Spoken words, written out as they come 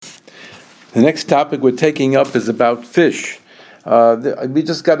The next topic we're taking up is about fish. We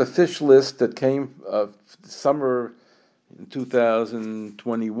just got a fish list that came summer in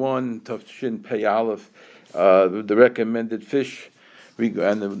 2021, Tafshin Pei Aleph, the recommended fish,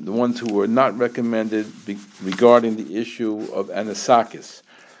 and the ones who were not recommended regarding the issue of anisakis.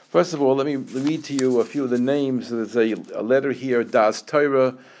 First of all, let me read to you a few of the names. There's a letter here, Das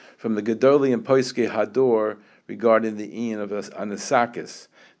Torah, from the Gedoli and Poiske Hador regarding the Ian of anisakis.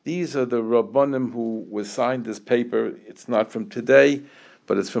 These are the Rabbanim who signed this paper. It's not from today,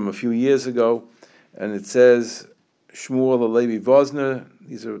 but it's from a few years ago. And it says, Shmuel Alevi Vosner.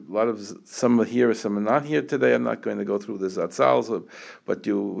 These are some are here, some are not here today. I'm not going to go through the Zatzals, but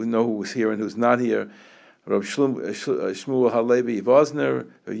you know who's here and who's not here. Rav Shmuel Halevi Vosner,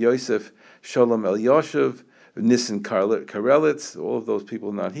 Yosef Shalom El Yoshev, Nissen Karelitz, all of those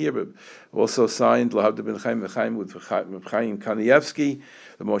people not here, but also signed Lahavda Ben Chaim with Chaim Kanievsky,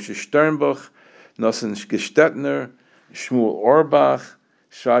 Moshe Sternbach, Nosson Gestetner, Shmuel Orbach,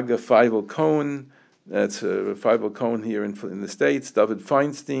 Shaga Feivel Cohen, that's Feivel Cohen here in the States, David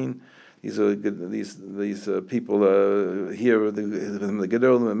Feinstein. These are these people here from the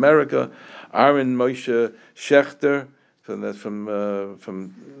Gedol in America. Aaron Moshe Schechter from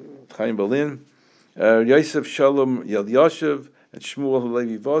Chaim Berlin. Yosef Shalom Yelyashev and Shmuel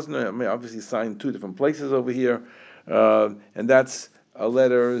Halevi Vosner. I mean, obviously signed two different places over here, and that's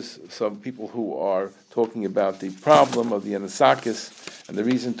letters. Some people who are talking about the problem of the anisakis and the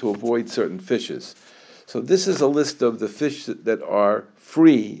reason to avoid certain fishes. So this is a list of the fish that are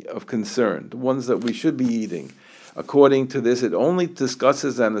free of concern, the ones that we should be eating. According to this, it only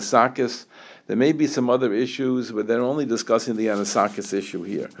discusses anisakis. There may be some other issues, but they're only discussing the anisakis issue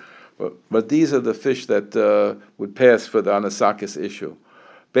here. But these are the fish that would pass for the anisakis issue.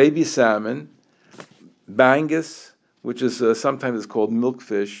 Baby salmon, bangus, which is sometimes called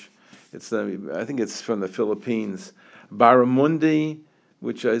milkfish. I think it's from the Philippines. Barramundi,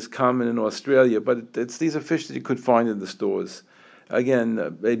 which is common in Australia, but these are fish that you could find in the stores.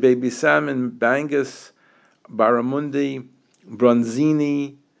 Again, baby salmon, bangus, barramundi,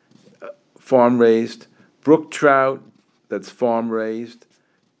 bronzini, farm-raised, brook trout, that's farm-raised,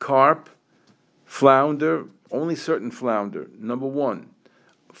 carp, flounder, only certain flounder. Number one,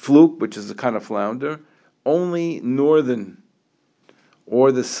 fluke, which is a kind of flounder, only northern,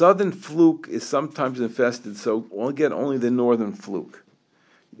 or the southern fluke is sometimes infested, so we'll get only the northern fluke.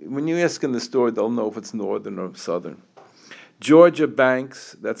 When you ask in the store, they'll know if it's northern or southern. Georgia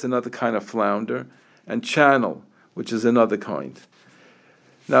banks, that's another kind of flounder, and channel, which is another kind.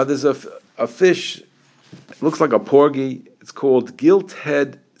 Now there's a fish, it looks like a porgy, it's called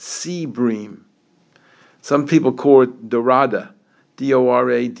gilt-head sea bream. Some people call it dorada,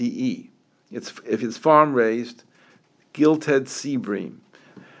 D-O-R-A-D-E. If it's farm-raised, gilt-head sea bream.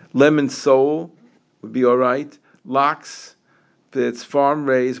 Lemon sole would be all right. Lox, if it's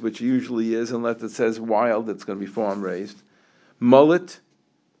farm-raised, which usually is, unless it says wild, it's going to be farm-raised. Mullet,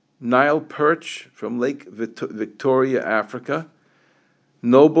 Nile perch from Lake Victoria, Africa.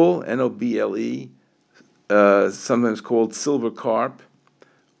 Noble, N-O-B-L-E, sometimes called silver carp.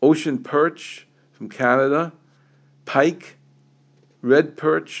 Ocean perch from Canada. Pike, red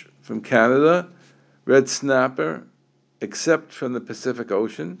perch from Canada. Red snapper, except from the Pacific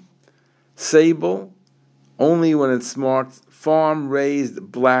Ocean. Sable, only when it's marked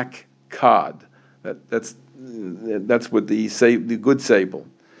farm-raised black cod. That's what the good sable.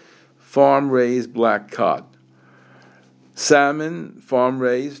 Farm-raised black cod. Salmon,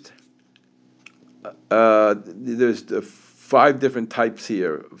 farm-raised. There's 5 different types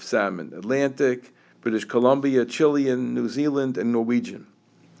here of salmon: Atlantic, British Columbia, Chilean, New Zealand, and Norwegian.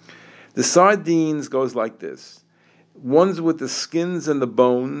 The sardines goes like this. Ones with the skins and the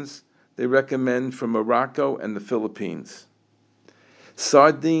bones, they recommend from Morocco and the Philippines.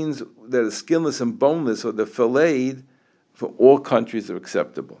 Sardines that are skinless and boneless, or the filleted, for all countries are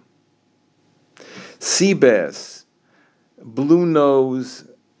acceptable. Sea bass, blue nose,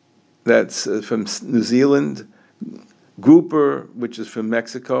 that's from New Zealand. Grouper, which is from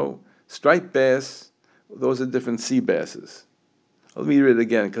Mexico. Striped bass, those are different sea basses. Let me read it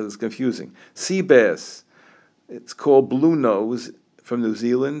again because it's confusing. Sea bass, it's called blue nose from New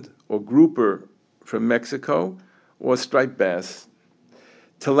Zealand, or grouper from Mexico, or striped bass.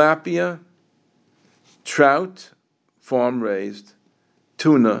 Tilapia, trout, farm-raised,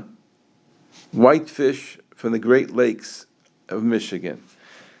 tuna, whitefish from the Great Lakes of Michigan.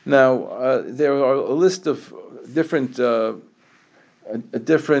 Now, there are a list of different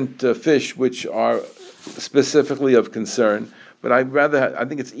fish which are specifically of concern, but I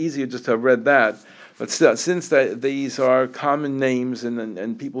think it's easier just to have read that. But still, since these are common names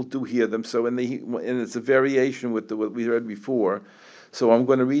and people do hear them, so and it's a variation with what we read before. So I'm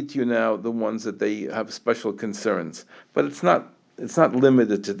going to read to you now the ones that they have special concerns. But it's not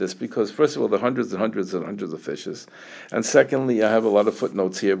limited to this, because first of all, there are hundreds and hundreds and hundreds of fishes, and secondly, I have a lot of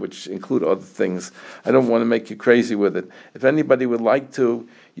footnotes here which include other things. I don't want to make you crazy with it. If anybody would like to,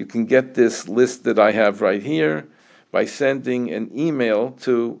 you can get this list that I have right here by sending an email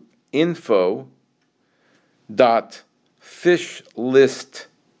to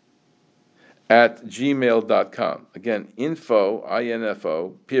info.fishlist@gmail.com. Again,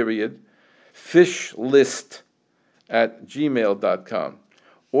 info, period, fishlist@gmail.com.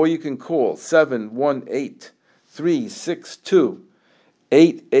 Or you can call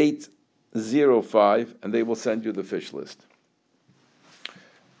 718-362-8805, and they will send you the fish list.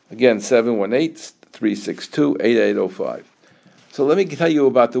 Again, 718-362-8805. So let me tell you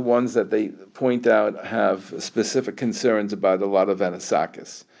about the ones that they point out have specific concerns about a lot of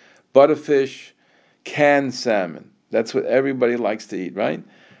anisakis. Butterfish, canned salmon. That's what everybody likes to eat, right?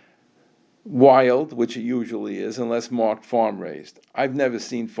 Wild, which it usually is, unless marked farm-raised. I've never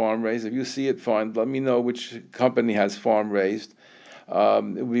seen farm-raised. If you see it, fine. Let me know which company has farm-raised. It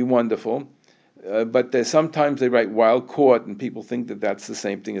would be wonderful. But sometimes they write wild-caught, and people think that that's the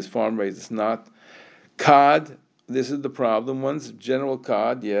same thing as farm-raised. It's not. Cod, this is the problem. One's general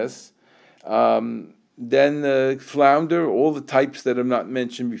cod, yes. Then flounder, all the types that are not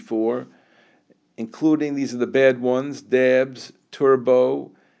mentioned before, including, these are the bad ones, dabs, turbo,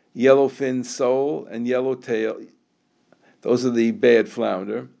 yellowfin sole, and yellowtail. Those are the bad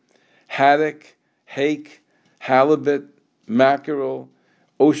flounder. Haddock, hake, halibut, mackerel,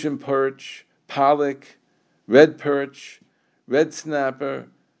 ocean perch, pollock, red perch, red snapper,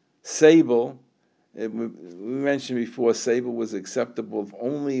 sable. We mentioned before, sable was acceptable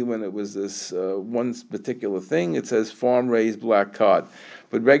only when it was this one particular thing. It says farm-raised black cod.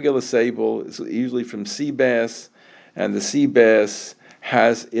 But regular sable is usually from sea bass, and the sea bass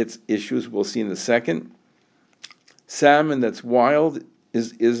has its issues. We'll see in a second. Salmon that's wild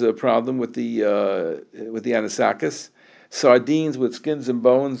is a problem with the anisakis. Sardines with skins and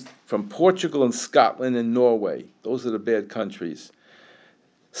bones from Portugal and Scotland and Norway. Those are the bad countries.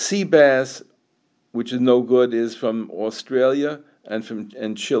 Sea bass, which is no good, is from Australia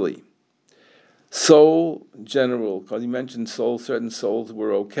and Chile. Sole, general, because you mentioned sole, certain soles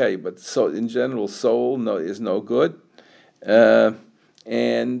were okay, but in general, sole is no good.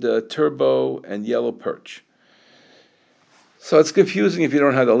 And turbo and yellow perch. So it's confusing if you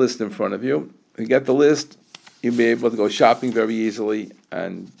don't have the list in front of you. If you get the list, you'll be able to go shopping very easily,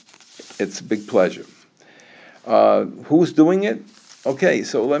 and it's a big pleasure. Who's doing it? Okay,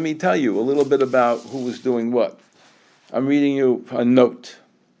 so let me tell you a little bit about who was doing what. I'm reading you a note.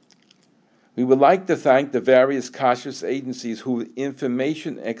 We would like to thank the various kashrus agencies whose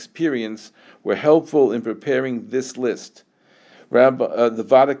information and experience were helpful in preparing this list. The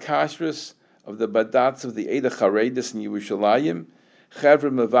Vada Kashrus of the Badatz of the Eda Charedis in Yerushalayim, Chevra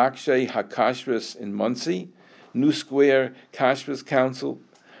Mevakshe HaKashrus in Muncie, New Square Kashrus Council,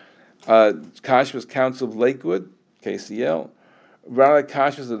 Kashrus Council of Lakewood, KCL, Vada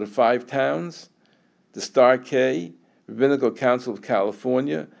Kashrus of the Five Towns, the Star K, Rabbinical Council of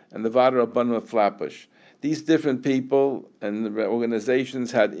California, and the Vada Rabbanim of Flatbush. These different people and the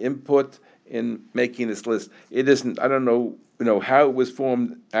organizations had input in making this list. It isn't, I don't know, how it was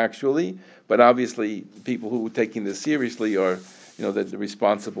formed actually, but obviously people who are taking this seriously are, they're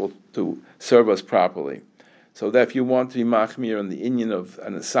responsible to serve us properly. So that if you want to be machmir on the inyan of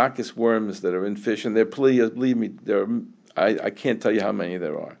anisakis worms that are in fish, and believe me, I can't tell you how many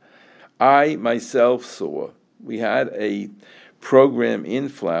there are. I myself saw, we had a program in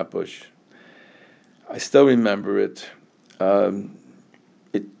Flatbush. I still remember it.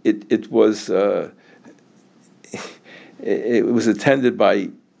 It was attended by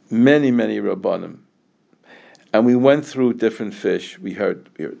many rabbanim, and we went through different fish. We heard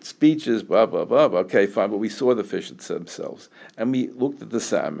speeches, blah blah blah. Okay, fine, but we saw the fish themselves, and we looked at the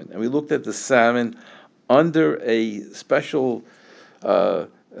salmon, under a special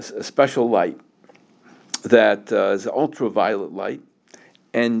light that is ultraviolet light,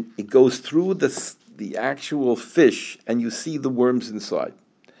 and it goes through the actual fish, and you see the worms inside.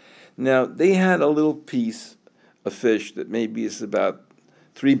 Now, they had a little piece of fish that maybe is about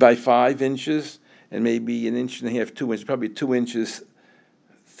 3 by 5 inches, and maybe 1.5 inches, 2 inches, probably 2 inches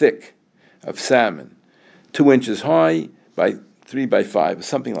thick of salmon. 2 inches high by 3 by 5,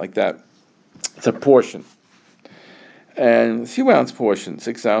 something like that. It's a portion. And a few ounce portion,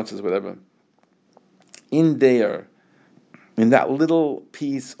 6 ounces, whatever. In there, in that little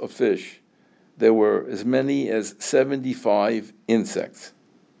piece of fish, there were as many as 75 insects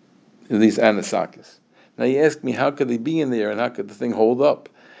in these anisakis. Now you ask me, how could they be in there and how could the thing hold up?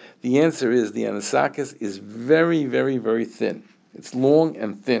 The answer is the anisakis is very, very, very thin. It's long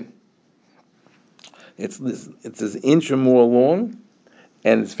and thin. It's an inch or more long,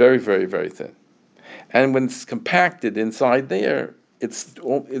 and it's very, very, very thin. And when it's compacted inside there, it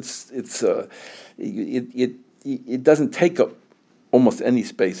doesn't take up almost any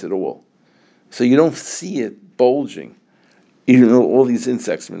space at all. So you don't see it bulging, even though all these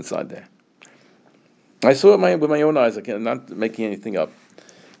insects are inside there. I saw it with my own eyes. I'm not making anything up.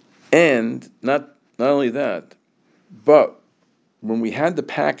 And not only that, but when we had the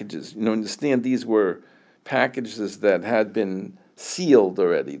packages, understand these were packages that had been sealed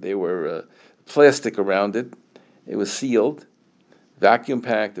already. They were plastic around it. It was sealed, vacuum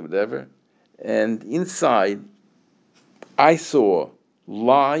packed or whatever. And inside, I saw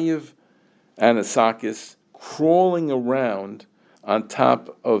live anisakis crawling around on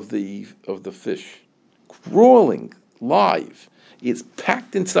top of the fish, crawling live. It's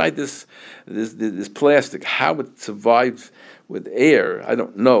packed inside this plastic. How it survived with air, I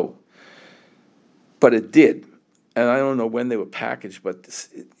don't know, but it did. And I don't know when they were packaged, but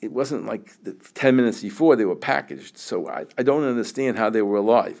it wasn't like 10 minutes before they were packaged. So I don't understand how they were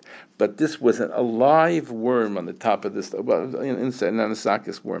alive. But this was a live worm on the top of this, an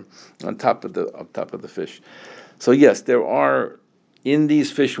anisakis worm on top of the fish. So yes, there are in these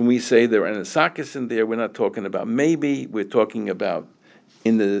fish. When we say there are anisakis in there, we're not talking about maybe. We're talking about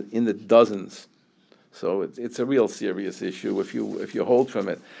in the dozens. So it's a real serious issue if you hold from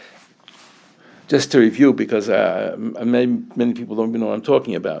it. Just to review, because many people don't even know what I'm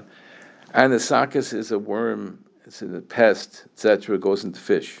talking about. Anisakis is a worm, it's a pest, etc. It goes into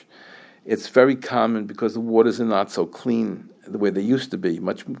fish. It's very common because the waters are not so clean the way they used to be,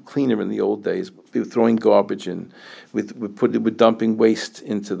 much cleaner in the old days. We were throwing garbage in, we're dumping waste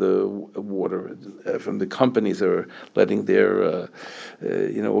into the water from the companies that are letting their,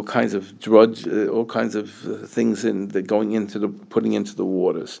 all kinds of all kinds of things putting into the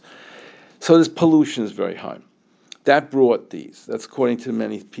waters. So this pollution is very high. That brought these. That's according to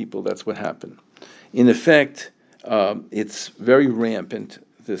many people. That's what happened. In effect, it's very rampant,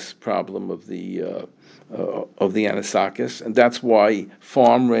 this problem of the anisakis, and that's why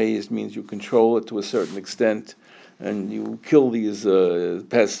farm raised means you control it to a certain extent, and you kill these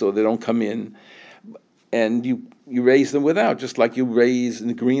pests so they don't come in, and you raise them without, just like you raise in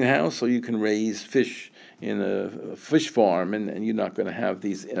a greenhouse, or you can raise fish in a fish farm, and you're not going to have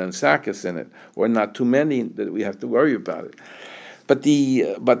these anisakis in it, or not too many that we have to worry about it. But the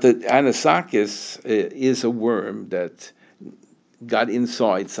anisakis is a worm that got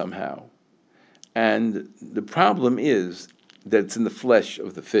inside somehow, and the problem is that it's in the flesh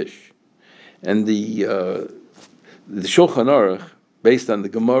of the fish, and the Shulchan Aruch, based on the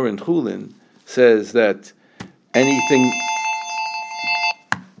Gemara in Chulin, says that anything.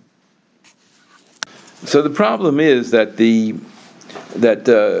 So the problem is that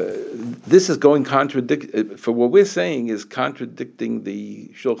this is going for what we're saying is contradicting the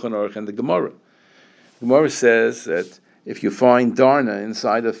Shulchan Aruch and the Gemara. Gemara says that if you find darna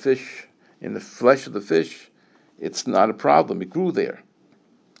inside a fish, in the flesh of the fish, it's not a problem. It grew there.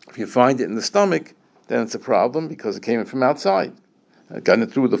 If you find it in the stomach, then it's a problem because it came in from outside. It got in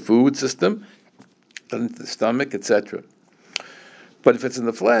through the food system, got into the stomach, etc. But if it's in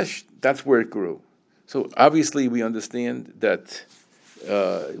the flesh, that's where it grew. So obviously we understand that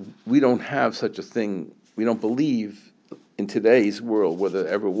we don't have such a thing. We don't believe in today's world whether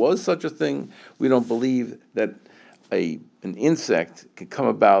there ever was such a thing. We don't believe that an insect can come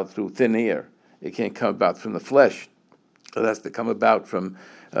about through thin air. It can't come about from the flesh. It has to come about from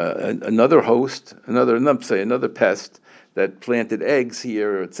another host, another pest that planted eggs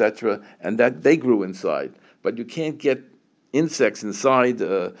here, etc., and that they grew inside. But you can't get insects inside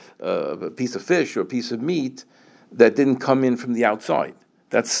a piece of fish or a piece of meat that didn't come in from the outside.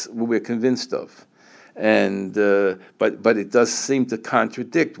 That's what we're convinced of. And but it does seem to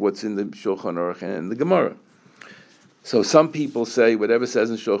contradict what's in the Shulchan Aruch and the Gemara. So some people say whatever says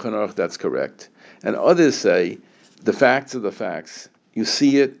in Shulchan Aruch, that's correct. And others say the facts are the facts. You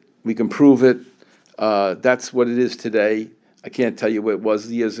see it, we can prove it. That's what it is today. I can't tell you what it was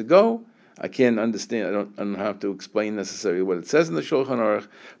years ago. I can't understand. I don't have to explain necessarily what it says in the Shulchan Aruch.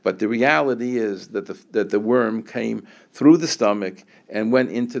 But the reality is that the worm came through the stomach and went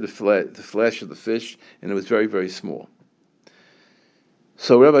into the flesh of the fish, and it was very, very small.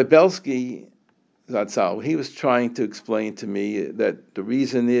 So Rabbi Belsky Zatzal, he was trying to explain to me that the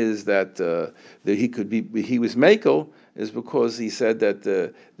reason is that he was makel is because he said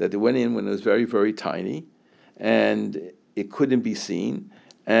that they went in when it was very, very tiny, and it couldn't be seen,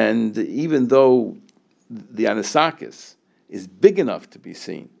 and even though the anisakis is big enough to be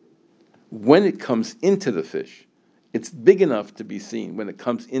seen, when it comes into the fish, it's big enough to be seen when it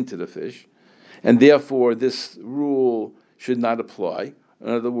comes into the fish, and therefore this rule should not apply. In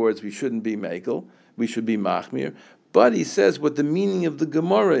other words, we shouldn't be makel, we should be machmir. But he says what the meaning of the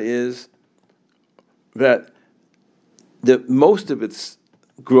Gemara is that most of its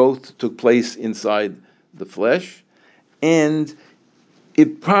growth took place inside the flesh, and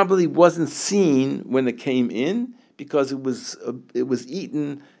it probably wasn't seen when it came in because it was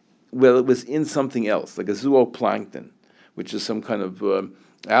eaten. Well, it was in something else, like a zooplankton, which is some kind of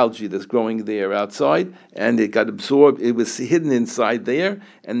algae that's growing there outside, and it got absorbed. It was hidden inside there,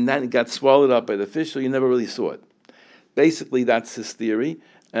 and then it got swallowed up by the fish, so you never really saw it. Basically, that's his theory,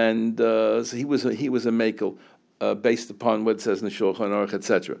 and so he was a makel based upon what it says in the Shulchan Aruch,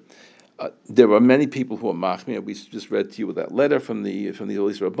 etc. There are many people who are machmir. We just read to you that letter from the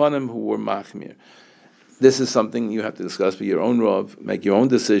Olis Rabbanim who were machmir. This is something you have to discuss with your own Rav, make your own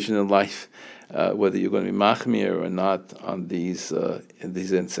decision in life, whether you're going to be machmir or not on these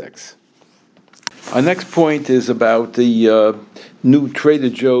insects. Our next point is about the new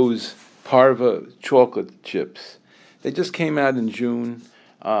Trader Joe's Parva chocolate chips. They just came out in June.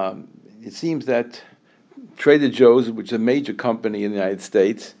 It seems that Trader Joe's, which is a major company in the United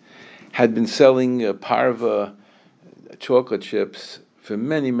States, had been selling Parva chocolate chips for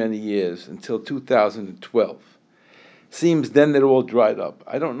many, many years until 2012. Seems then they're all dried up.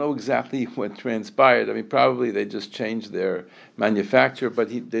 I don't know exactly what transpired. I mean, probably they just changed their manufacturer, but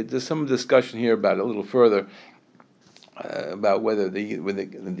there's some discussion here about it a little further about whether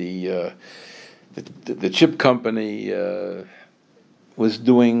the chip company was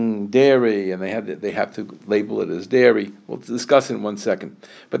doing dairy and they have to label it as dairy. We'll discuss it in 1 second.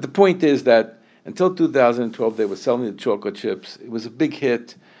 But the point is that until 2012, they were selling the chocolate chips. It was a big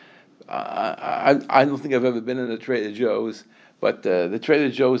hit. I don't think I've ever been in a Trader Joe's, but the Trader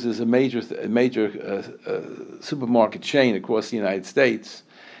Joe's is a major supermarket chain across the United States,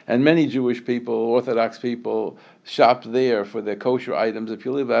 and many Jewish people, Orthodox people, shop there for their kosher items. If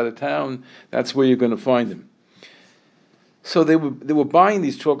you live out of town, that's where you're going to find them. So they were buying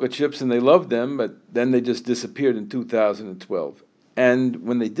these chocolate chips and they loved them, but then they just disappeared in 2012. And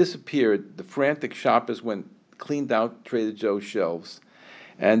when they disappeared, the frantic shoppers cleaned out Trader Joe's shelves,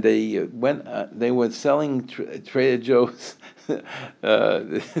 and they were selling Trader Joe's.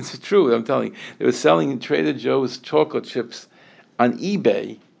 It's true, I'm telling you. They were selling Trader Joe's chocolate chips on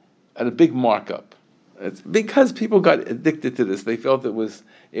eBay at a big markup. It's because people got addicted to this. They felt it was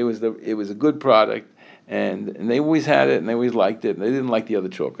a good product, and they always had it and they always liked it, and they didn't like the other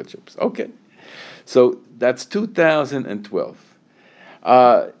chocolate chips. Okay, so that's 2012.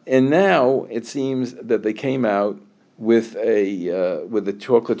 And now it seems that they came out with a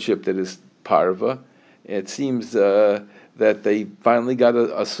chocolate chip that is parva. It seems that they finally got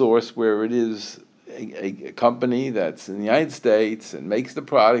a source where it is a company that's in the United States and makes the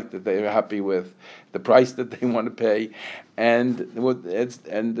product that they're happy with, the price that they want to pay, and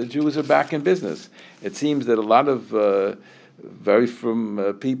the Jews are back in business. It seems that a lot of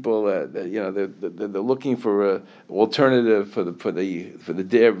from people, they're looking for an alternative for the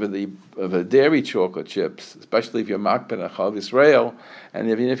dairy chocolate chips, especially if you're makben Chalav Yisrael,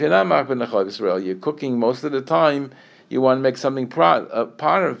 and if you're not makben Chalav Yisrael, you're cooking most of the time. You want to make something part of,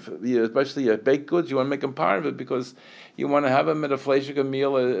 especially your baked goods. You want to make them part of it because you want to have them at a fleishik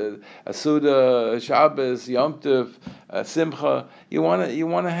meal, a Suda, a Shabbos, Yom Tov, a Simcha. You want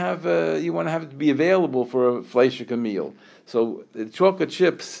to have it to be available for a fleishik meal. So the chocolate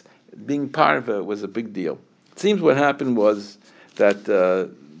chips being part of it was a big deal. It seems what happened was that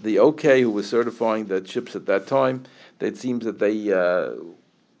the OK, who was certifying the chips at that time, it seems that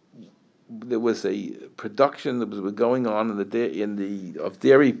there was a production that was going on of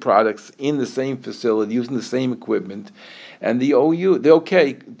dairy products in the same facility using the same equipment, and the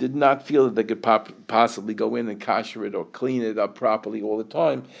OK did not feel that they could possibly go in and kosher it or clean it up properly all the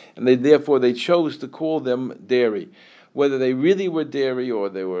time, and therefore they chose to call them dairy. Whether they really were dairy or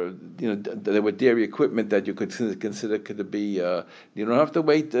they were dairy equipment that you could consider could be, you don't have to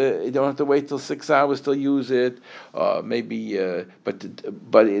wait. You don't have to wait till 6 hours to use it. But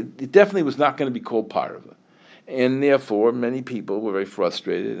it definitely was not going to be called parva. And therefore, many people were very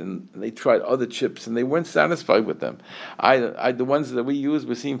frustrated, and they tried other chips, and they weren't satisfied with them. The ones that we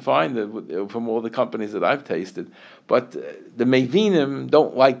used seemed fine from all the companies that I've tasted, but the Mavinim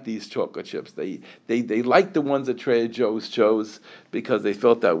don't like these chocolate chips. They like the ones that Trader Joe's chose because they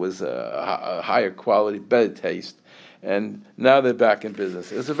felt that was a higher quality, better taste. And now they're back in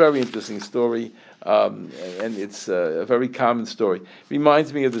business. It's a very interesting story, and it's a very common story. It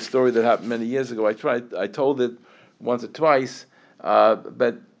reminds me of the story that happened many years ago. I told it once or twice,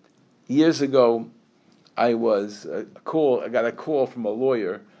 but years ago, I got a call from a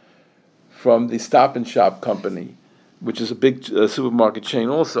lawyer from the Stop and Shop company, which is a big supermarket chain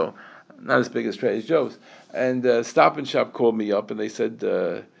also, not as big as Trader Joe's. And Stop and Shop called me up, and they said,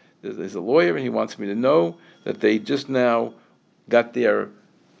 there's a lawyer, and he wants me to know that they just now got their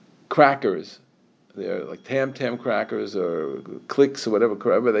crackers, they're like Tam Tam crackers or Clicks or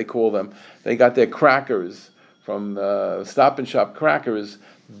whatever they call them. They got their crackers from Stop and Shop crackers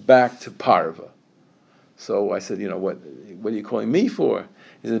back to Parva. So I said, what are you calling me for?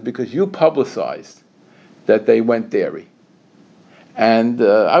 He said, because you publicized that they went dairy. And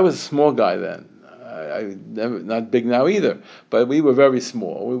I was a small guy then. I never, not big now either, but we were very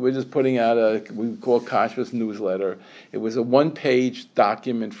small. We were just putting out we call Kashrus newsletter. It was a one-page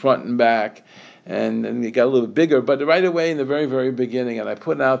document, front and back, and it got a little bigger. But right away in the very, very beginning, and I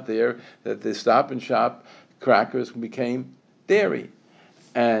put out there that the Stop and Shop crackers became dairy.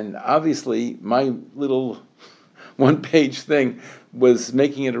 And obviously, my little one-page thing was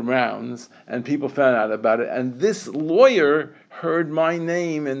making it rounds, and people found out about it. And this lawyer heard my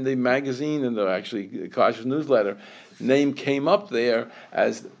name in the magazine, and actually Kashrus newsletter. Name came up there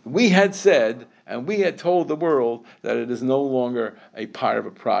as we had said, and we had told the world that it is no longer a part of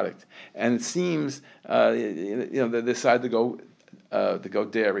a product. And it seems, they decided to go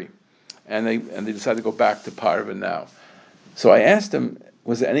dairy, and they decided to go back to Parva now. So I asked them,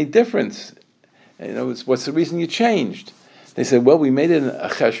 was there any difference? What's the reason you changed? They said, well, we made it a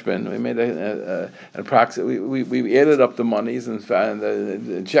cheshbon. We made an approximate. We added up the monies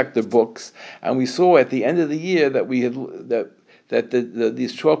and checked the books, and we saw at the end of the year that we had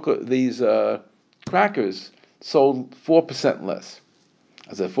these crackers sold 4% less.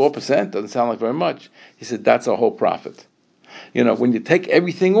 I said, 4% doesn't sound like very much. He said, that's our whole profit. When you take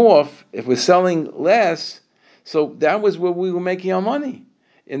everything off, if we're selling less, so that was where we were making our money.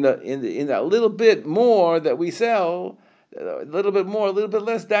 In that little bit more that we sell. A little bit more, a little bit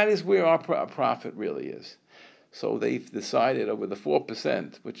less, that is where our profit really is. So they've decided over the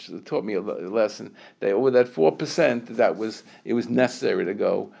 4%, which taught me a lesson, over that 4%, it was necessary to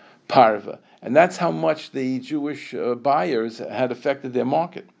go Parva. And that's how much the Jewish buyers had affected their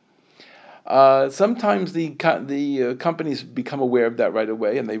market. Sometimes the companies become aware of that right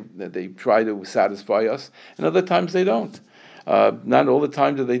away, and they try to satisfy us, and other times they don't. Not all the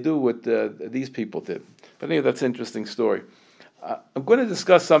time do they do what these people did. But anyway, that's an interesting story. I'm going to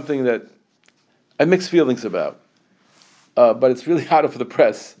discuss something that I have mixed feelings about, but it's really hot off the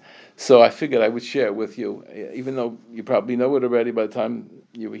press, so I figured I would share it with you, even though you probably know it already by the time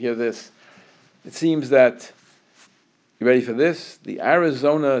you hear this. It seems that, you ready for this? The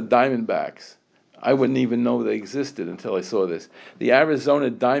Arizona Diamondbacks, I wouldn't even know they existed until I saw this. The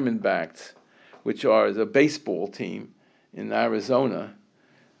Arizona Diamondbacks, which are a baseball team in Arizona,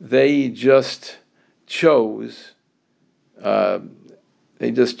 they just chose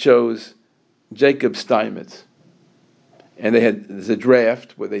Jacob Steinmetz, and there's a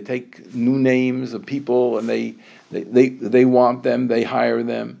draft where they take new names of people, and they want them, they hire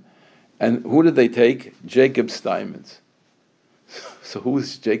them, and who did they take? Jacob Steinmetz. So who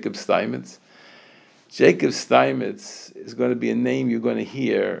is Jacob Steinmetz? Jacob Steinmetz is going to be a name you're going to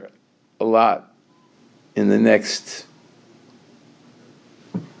hear a lot in the next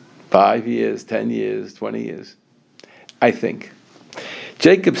 5 years, 10 years, 20 years, I think.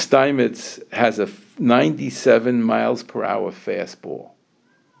 Jacob Steinmetz has a 97 miles per hour fastball.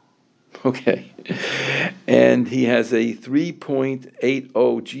 Okay. And he has a 3.80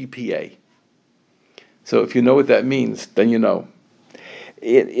 GPA. So if you know what that means, then you know.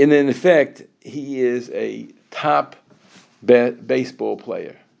 In effect, he is a top baseball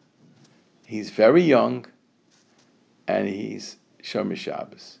player. He's very young, and he's Shomer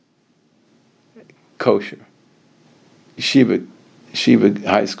Shabbos. Kosher. Yeshiva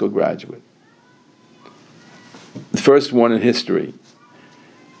high school graduate. The first one in history.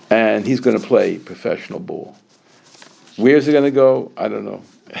 And he's going to play professional ball. Where's he going to go? I don't know.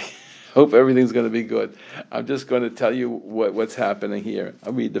 Hope everything's going to be good. I'm just going to tell you what's happening here.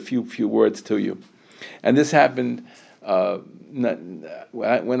 I'll read a few words to you. And this happened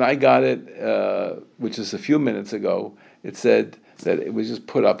When I got it, which is a few minutes ago, it said that it was just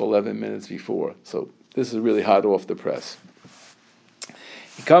put up 11 minutes before. So this is really hot off the press.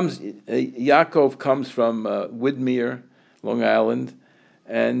 Yaakov comes from Widmer, Long Island,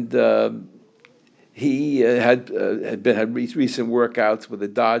 and he had recent workouts with the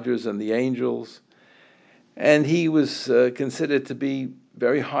Dodgers and the Angels, and he was considered to be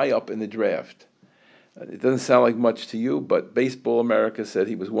very high up in the draft. It doesn't sound like much to you, but Baseball America said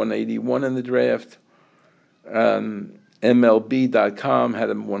he was 181 in the draft. MLB.com had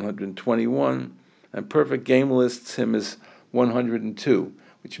him 121, and Perfect Game lists him as 102,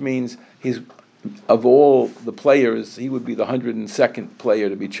 which means he's, of all the players, he would be the 102nd player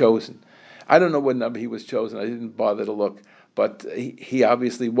to be chosen. I don't know what number he was chosen. I didn't bother to look, but he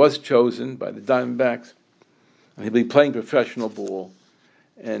obviously was chosen by the Diamondbacks, and he'll be playing professional ball.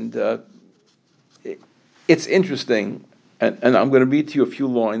 And it's interesting, and I'm going to read to you a few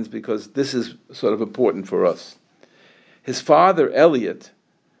lines because this is sort of important for us. His father, Elliot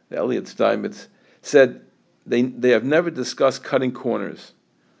Steinmetz, said they have never discussed cutting corners.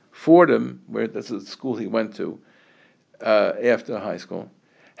 Fordham, where that's the school he went to after high school,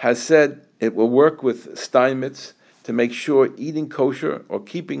 has said it will work with Steinmetz to make sure eating kosher or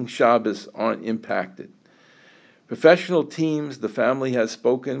keeping Shabbos aren't impacted. Professional teams the family has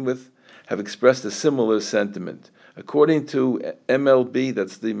spoken with have expressed a similar sentiment. According to MLB,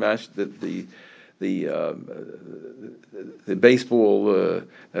 that's the baseball,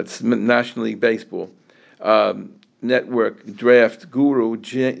 that's National League Baseball network draft guru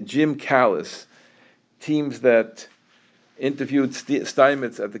Jim Callis, teams that interviewed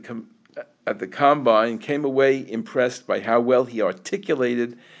Steinmetz at the combine came away impressed by how well he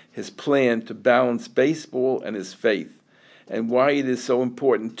articulated his plan to balance baseball and his faith, and why it is so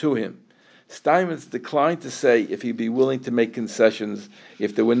important to him. Steinmetz declined to say if he'd be willing to make concessions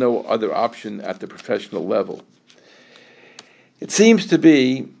if there were no other option at the professional level. It seems to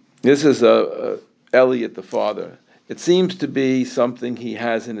be, this is Elliot, the father, it seems to be something he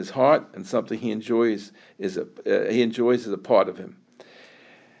has in his heart and something he enjoys as a part of him.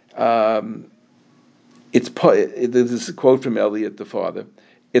 This is a quote from Elliot, the father.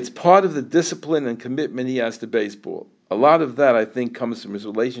 It's part of the discipline and commitment he has to baseball. A lot of that, I think, comes from his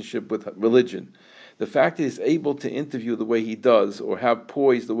relationship with religion. The fact that he's able to interview the way he does, or have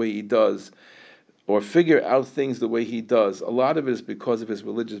poise the way he does, or figure out things the way he does, a lot of it is because of his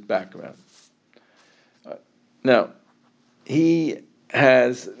religious background. Now, he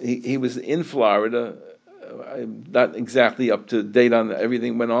was in Florida. I'm not exactly up to date on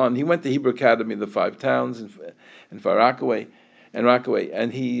everything went on. He went to Hebrew Academy, the Five Towns in Rockaway,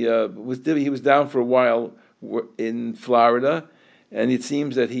 and he was down for a while in Florida, and it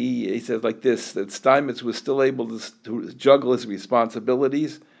seems that he says like this, that Steinmetz was still able to juggle his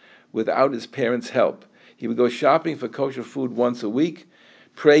responsibilities without his parents' help. He would go shopping for kosher food once a week,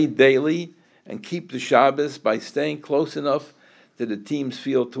 pray daily, and keep the Shabbos by staying close enough to the team's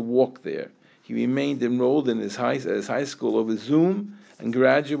field to walk there. He remained enrolled in his high school over Zoom and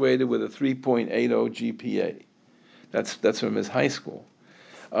graduated with a 3.80 GPA. That's from his high school.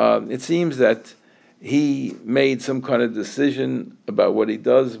 It seems that he made some kind of decision about what he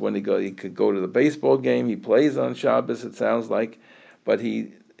does when he could go to the baseball game. He plays on Shabbos, it sounds like, but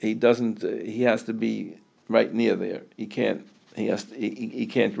he doesn't. He has to be right near there. He can't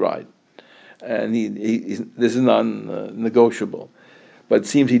ride, and this is non-negotiable. But it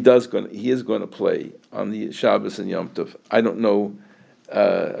seems he is going to play on the Shabbos and Yom Tov. I don't know.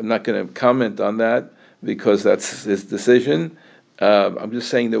 I'm not going to comment on that because that's his decision. I'm just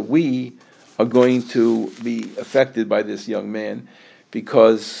saying that we are going to be affected by this young man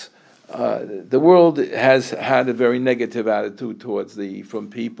because the world has had a very negative attitude from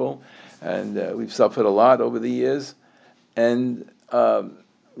people, and we've suffered a lot over the years. And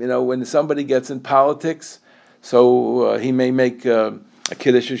when somebody gets in politics, so he may make a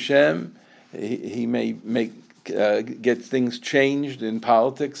Kiddush Hashem, he may get things changed in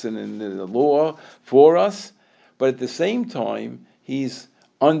politics and in the law for us, but at the same time, he's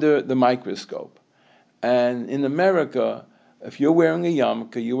under the microscope. And in America, if you're wearing a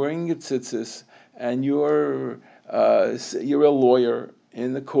yarmulke, you're wearing your tzitzis, and you're a lawyer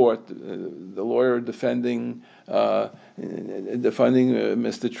in the court, the lawyer defending Mr.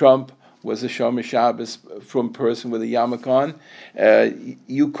 Trump was a Shomer Shabbos from person with a yarmulke on,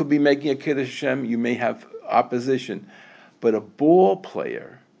 you could be making a Kiddush Hashem, you may have opposition. But a ball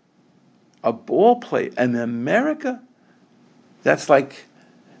player in America, that's like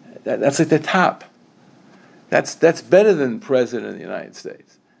the top. That's better than President of the United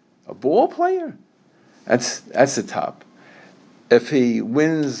States. A ball player? That's the top. If he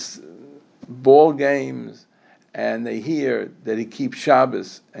wins ball games and they hear that he keeps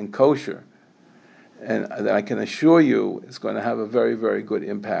Shabbos and kosher, and that I can assure you it's going to have a very, very good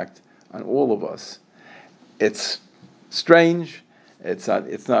impact on all of us. It's strange. It's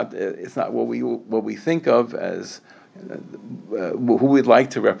not what we think of as who we'd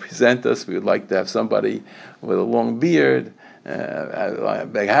like to represent us. We would like to have somebody with a long beard, a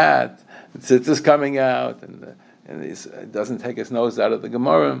big hat, tzitzis coming out, and he doesn't take his nose out of the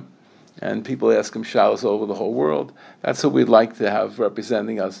Gemara. And people ask him shalos over the whole world. That's who we'd like to have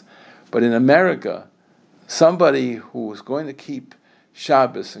representing us. But in America, somebody who is going to keep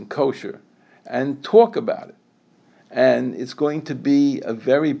Shabbos and kosher and talk about it, and it's going to be a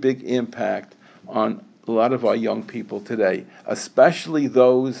very big impact on a lot of our young people today, especially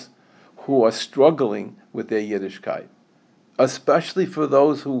those who are struggling with their Yiddishkeit, especially for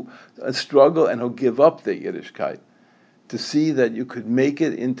those who struggle and who give up their Yiddishkeit, to see that you could make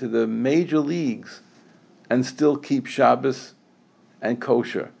it into the major leagues and still keep Shabbos and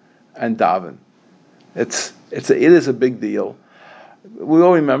kosher and daven. It is a big deal. We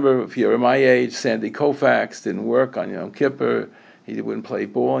all remember, if you're my age, Sandy Koufax didn't work on Yom Kippur. He wouldn't play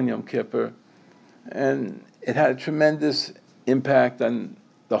ball on Yom Kippur. And it had a tremendous impact on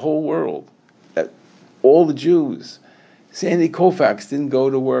the whole world. All the Jews. Sandy Koufax didn't go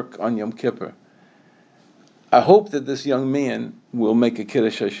to work on Yom Kippur. I hope that this young man will make a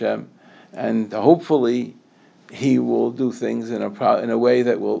Kiddush Hashem, and hopefully he will do things in a way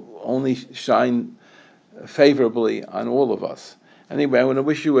that will only shine favorably on all of us. Anyway, I want to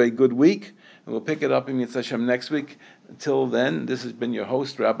wish you a good week, and we'll pick it up in Mitzvah Hashem next week. Until then, this has been your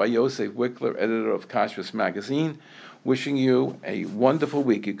host, Rabbi Yosef Wickler, editor of Kashrus Magazine, wishing you a wonderful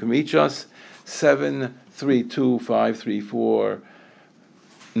week. You can reach us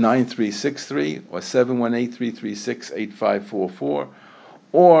 732-534-9363 or 718-336-8544,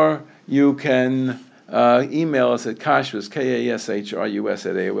 or you can email us at kashrus, KASHRUS,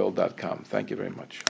 at AOL.com. Thank you very much.